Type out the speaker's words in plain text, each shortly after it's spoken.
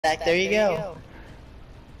There you go.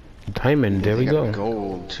 Diamond, there we go.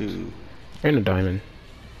 Gold too. And a diamond.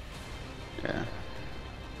 Yeah.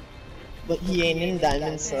 But he ain't in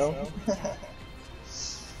diamonds, so.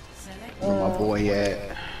 Where my boy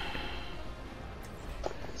at?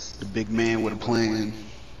 The big man with a plan.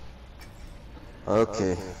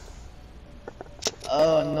 Okay.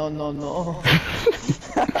 Oh no no no.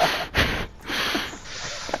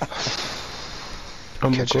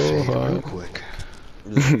 I'm Catch gonna your go fade real hard. quick.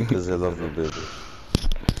 Just because I love you, baby.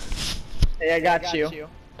 Hey, I got you.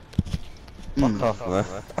 Fuck off, man.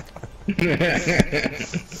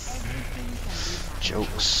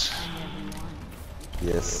 Jokes.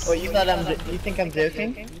 Yes. Oh, you think I'm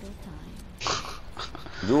joking?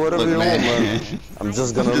 Do whatever Look, you want, man. man. I'm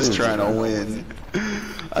just I'm gonna just lose. trying to win.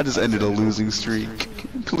 I just ended a losing streak.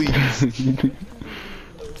 Please.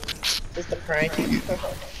 Just a prank.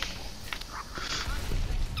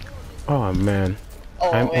 Oh man.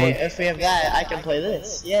 Oh I'm wait, on- if we have that, I can play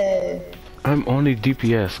this. Yay! I'm only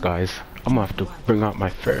DPS, guys. I'm gonna have to bring out my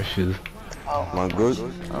fair shoes. Oh, Man,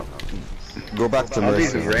 go back to All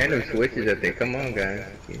these Mercy. random switches that they come on, guys.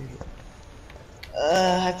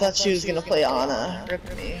 I thought she was gonna play Ana.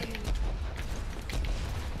 Rip me.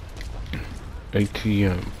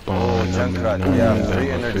 ATM. Oh, Junkrat, yeah, free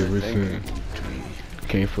my energy, favorite thank you. thing.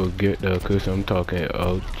 Can't forget the cause I'm talking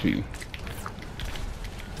OG.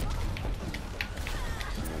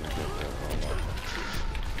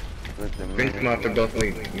 Drink them after both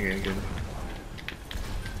leagues. Yeah, good.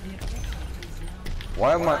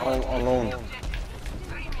 Why am I all alone?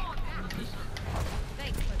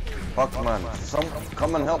 Fuck, man.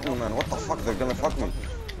 Come and help me, man. What the fuck? They're gonna fuck me.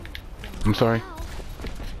 I'm sorry.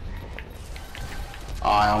 Oh,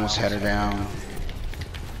 I almost had her down.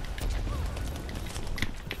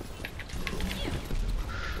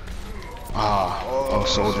 Ah, oh,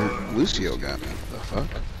 soldier. Lucio got me. The fuck?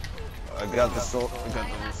 I got the soul. I got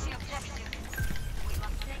the.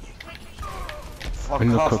 Fuck In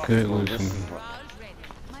the off, cockpit people. was This is-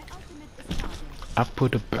 I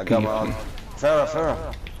put a I back got my own.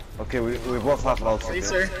 Phara. Okay, we both have ults. Okay?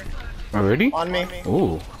 Tracer, already? on me.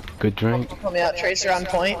 Ooh, good drink. Pull me out. Tracer on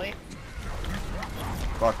point.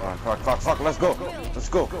 Fuck, man. Fuck. Let's go.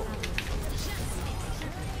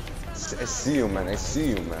 I see you, man.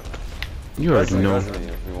 You already know. If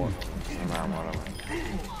you want. Nah, whatever.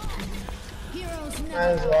 Might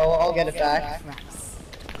as well. I'll get it back.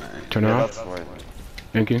 Turn Yeah, off. that's right.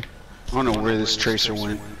 Thank you. I don't know where this tracer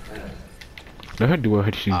went. Let her do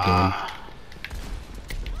what she's doing.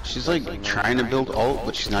 She's like trying to build ult,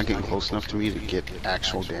 but she's not getting close enough to me to get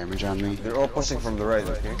actual damage on me. They're all pushing from the right,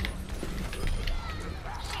 okay?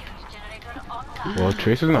 Well,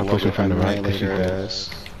 Tracer's not Love pushing if from the I right because annihilate she her did. ass.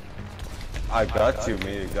 I got you,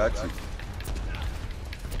 mate. I got you.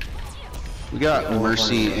 We got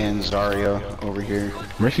Mercy and Zarya over here.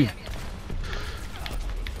 Mercy.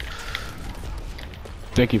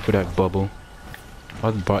 Thank you for that bubble. I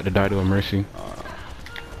was about to die to a Mercy.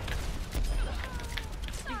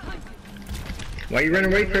 Why you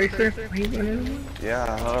running away, Tracer? Why you running away?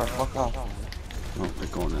 Yeah, fuck off. Oh, they're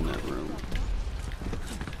going in that room.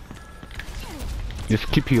 Just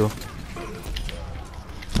keep heal.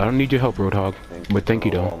 I don't need your help, Roadhog. But thank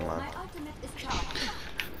you Oh, though. man.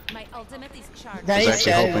 My ultimate is charged. I was Nice,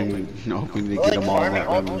 actually guys. hoping to We're get like them all in farming that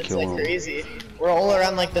room and ultimates kill like them. crazy. We're all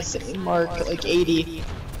around like the same mark, like 80.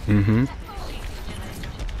 Mm-hmm.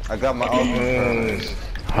 I got my ultimate.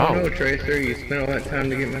 How? No, Tracer, you spent all that time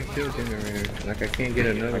to get my shield generator. Like I can't get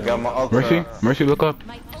another I got one. my ultimate. Mercy, look up.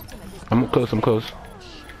 My ultimate is I'm close.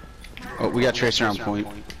 Oh, we got tracer on point.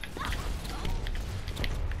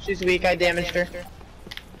 She's weak. I damaged her.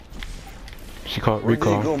 She caught Where did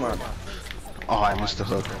you go, recall. man? Oh, I missed the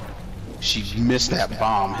hook. She missed that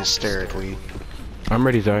bomb hysterically. I'm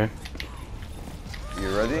ready, Zarya.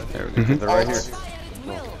 You ready? There we go. Mhm. They're right here.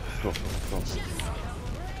 Go.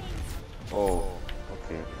 Oh,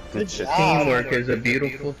 okay. Good shit. Teamwork is a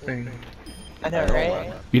beautiful thing. I know,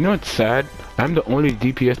 right? You know what's sad? I'm the only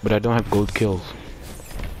DPS, but I don't have gold kills.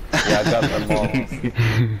 Yeah, I got them all.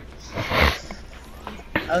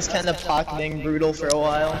 I was kind of pocketing brutal for a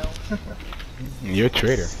while. You're a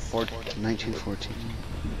traitor. 1914.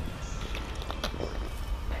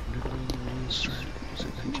 Was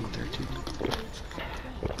it 1913?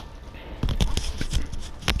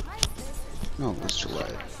 No, it was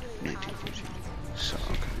July 1914. So,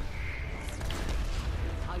 okay.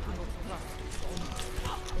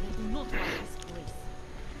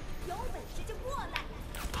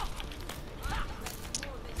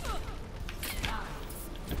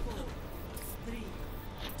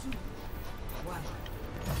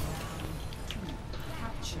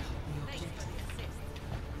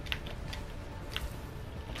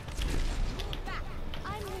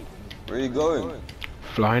 Where are you going?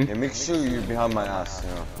 Flying. Yeah, make sure you're behind my ass, you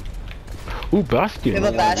know. Ooh, Bastion. Give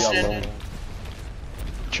a Don't wanna be bastion. alone.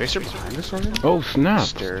 Tracer behind us already? Oh, snap.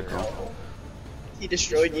 Hysterical. He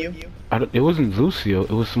destroyed you. It wasn't Lucio, it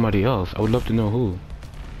was somebody else. I would love to know who.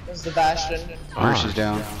 It was the bastion. Mercy's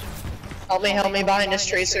down. Help me behind this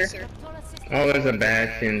tracer. Oh, there's a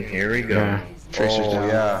bastion. Here we go. Yeah. Tracer's Oh down.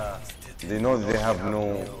 yeah. They know they have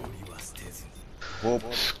no hope.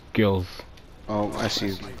 Skills. Oh, I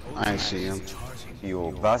see him.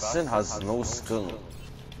 Yo, Bastion has no skill.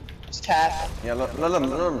 Just tap. Yeah, let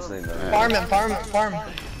him say that. Farm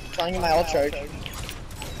him. Telling you my ult charge.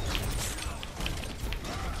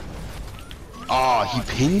 Oh, he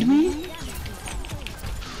pinged me?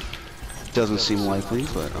 Doesn't seem likely,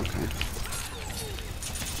 but okay.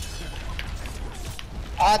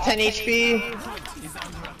 10 HP.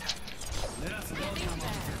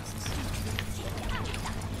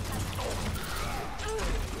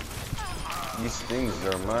 These things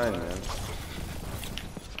are mine, man.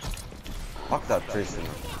 Fuck that Tracer.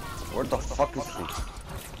 Where the fuck is she?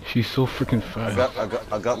 She's so freaking fast.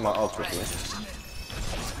 I got my ult quickly.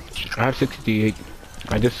 I have 68.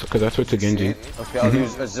 Cause I switched to Genji. Okay,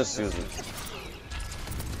 let's just use it.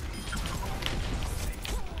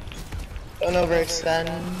 Don't overextend.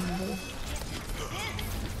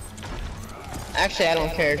 Actually, I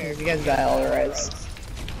don't care because you guys got all the res.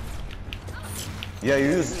 Yeah, you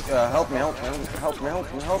use, help me.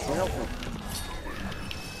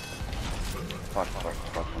 Fuck.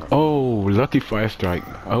 Oh, lucky fire strike.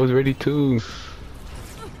 I was ready too.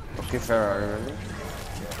 Okay, Phara, are you ready?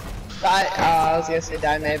 I was gonna say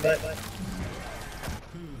Daime, but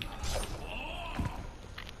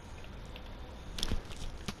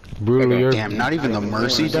Brutal, you're Damn, not even the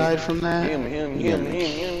Mercy died from that? Him. Yeah,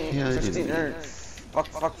 they 15 did. hurt. Fuck.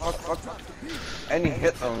 Any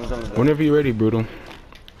hit, I'm gonna die. whenever you're ready, Brutal.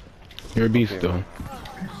 You're a beast though.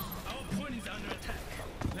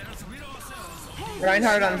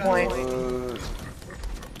 Reinhardt on point.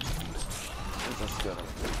 Just get him.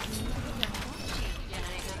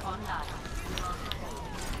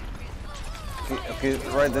 Okay,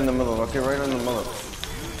 right in the middle. Okay, right in the middle.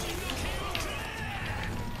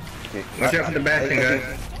 Okay. Watch out for the bastion,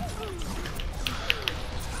 guys.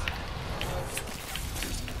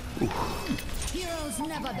 Heroes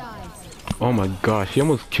never die. Oh my gosh, he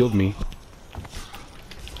almost killed me.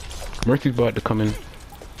 Mercy's about to come in.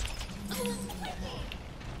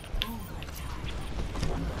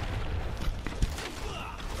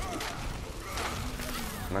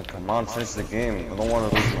 Man, come on, finish the game. I don't want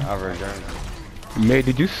to lose my average earn. May,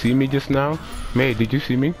 did you see me just now? May, did you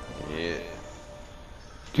see me? Yeah.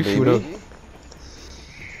 Did you see what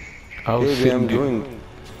I was Baby, sitting I'm there. doing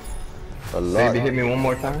a lot. Baby, hit me one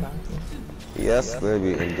more time. Yes,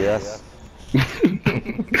 baby, and yes.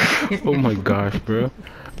 Oh my gosh, bro.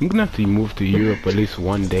 I'm gonna have to move to Europe at least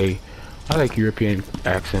one day. I like European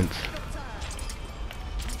accents.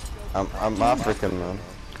 I'm African, man.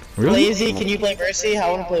 Really? Lazy, can you play Mercy? I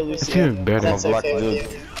want to play It's Lucio. even better. That's Black okay with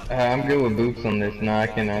dude. you. I'm good with boots on this. No, I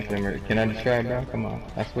cannot play Mercy. Can I describe that? Come on.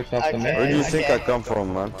 I switched off the Okay. map. Where do you think Okay. I come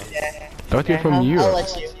from, man? Yeah. I thought you're from I'll Europe.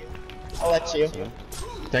 let you.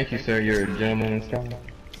 Thank you, sir. You're a gentleman and strong.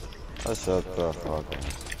 I shut the fuck up.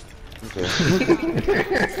 Okay.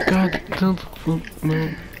 God, don't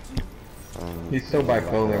man. He's so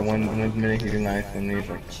bipolar. One minute he's nice and he's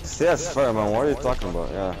like, Yes, fair, man. What are you talking about?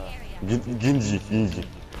 Yeah. Genji.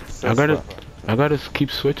 I gotta keep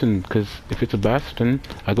switching, cause if it's a Bastion,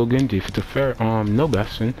 I go Genji. If it's a fair, no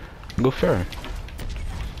Bastion, I go fair.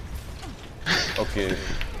 Okay.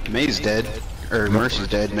 May's dead. Or Mercy's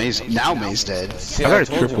dead. May's dead. See, I got a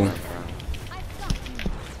told you, triple. man.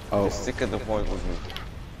 Oh, stick at the point with me.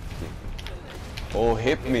 Oh,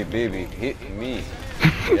 hit me, baby. Hit me.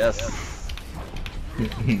 Yes.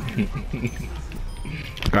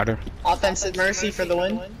 Got her. Offensive Mercy for the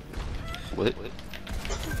win. What?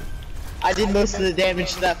 I did most of the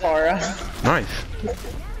damage to that Phara. Nice.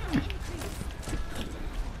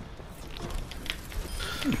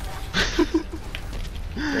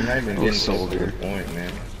 they're not even Oh, getting soldier. to the point,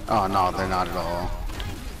 man. Oh no, they're not at all.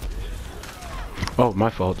 Oh, my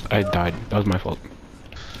fault. I died. That was my fault.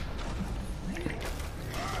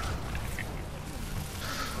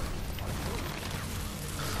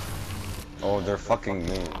 Oh, they're fucking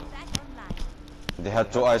me. They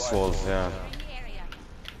had 2 ice walls, yeah.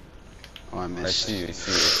 Oh, I I missed. see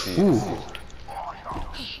you. Ooh.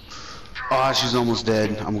 Oh, she's almost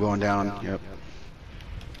dead. I'm going down. Yep.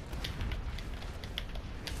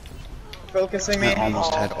 Focusing me. I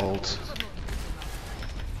almost had ult.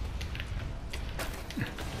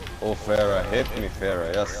 Oh, Phara, hit me,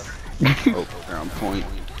 Phara, yes. Oh, they're on point.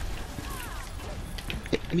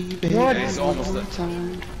 Me, baby, What? He's almost dead.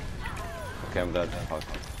 time. Okay, I'm dead. Fuck.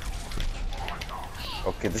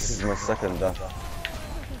 Okay, this is my second death.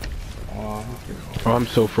 Oh, Oh, I'm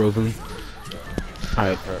so frozen.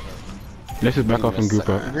 Alright. Let's just back off and group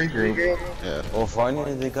up. regroup. Yeah. Oh,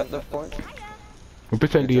 finally they got that point. What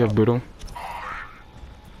percent do you have, Brittle?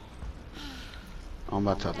 I'm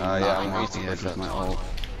about to Yeah, knock I'm him off the 80%. edge with my ult.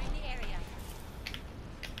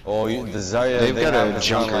 Oh, the Zarya, They've they got have a the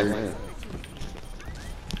sound junker. like me.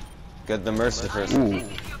 Get the Mercy first. Ooh.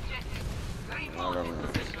 No, no, no.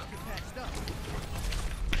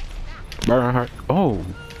 Byron Hart. Oh!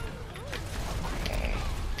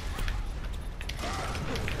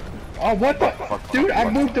 Oh, what the? Dude, I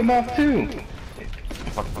moved him off too.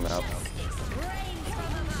 Fuck him up.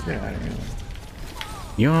 Get out of here.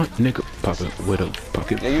 Young nigga poppin' with a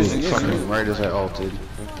pocket Yeah, use it, full use of it. fucking- Right as I ulted.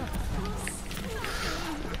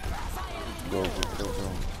 Go, go, go, go.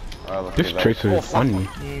 Alright, look This at that. Tracer Oh, is fuck.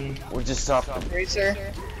 funny. We just stopped him. Tracer.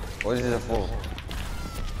 What is it for?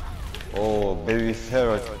 Oh, baby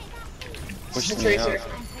Phara pushed me out. Tracer.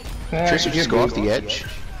 Tracer just go off the edge.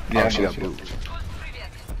 Yeah, Oh, she got she- moved.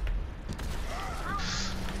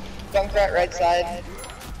 Junkrat right side.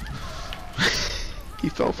 He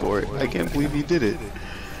fell for it. I can't believe he did it.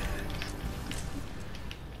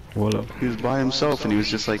 What up? He was by himself and he was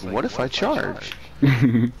just like, what if I charge?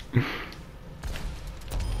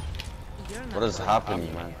 What is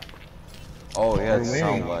happening, man? Oh, yeah, it's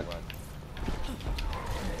sound like.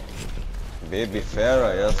 Baby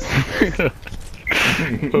Phara, yes.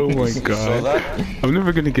 Oh my You saw god. that? I'm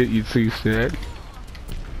never gonna get used to that.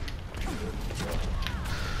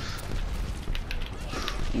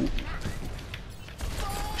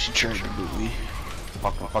 She tried to boot me.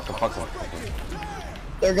 Fuck him, fuck him, fuck him.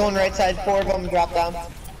 They're going right side. 4 of them drop down.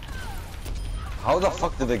 How the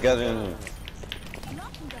fuck did they get in?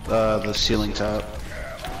 The ceiling top.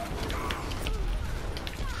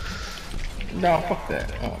 No, fuck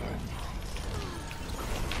that. Oh, man.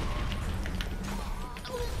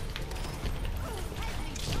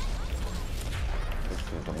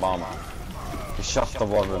 The bomb. He shot the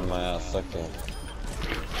bomb in my ass, okay.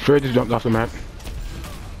 Fred just jumped off the map.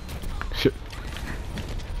 Shit.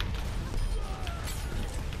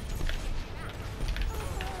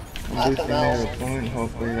 I'm boosting there with point.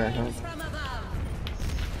 Hopefully that helps.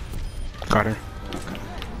 Got her.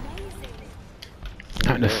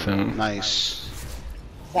 Not the same. Nice.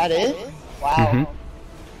 Is that it? Wow. Mhm.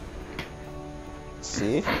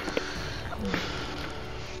 See?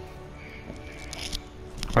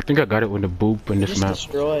 I think I got it with the boop in this Just map.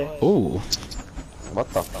 destroy. Oh. What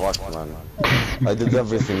the fuck, man? I did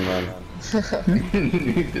everything, man.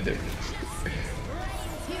 You did it.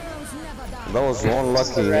 Heroes never die. That was one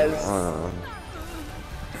lucky. Res.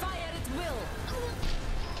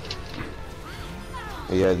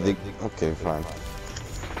 Yeah, okay, fine.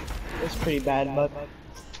 It's pretty bad, but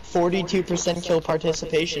 42% kill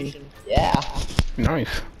participation. Yeah. Nice.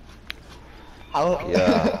 How?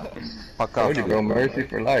 Yeah. Fuck I out. would you go mercy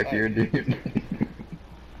for life, you're a dude.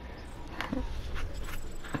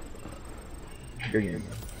 Good.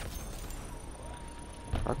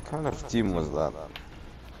 What kind of team was that?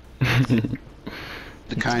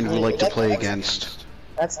 The kind we like to play against.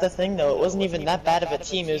 That's the thing, though. It wasn't even that bad of a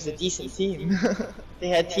team. It was a decent team. They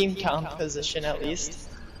had team comp position at least,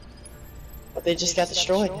 but they just got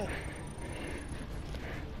destroyed.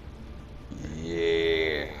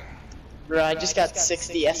 Yeah. Bro, I just got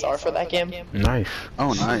 60 SR for that game. Nice.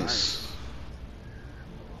 Oh, nice.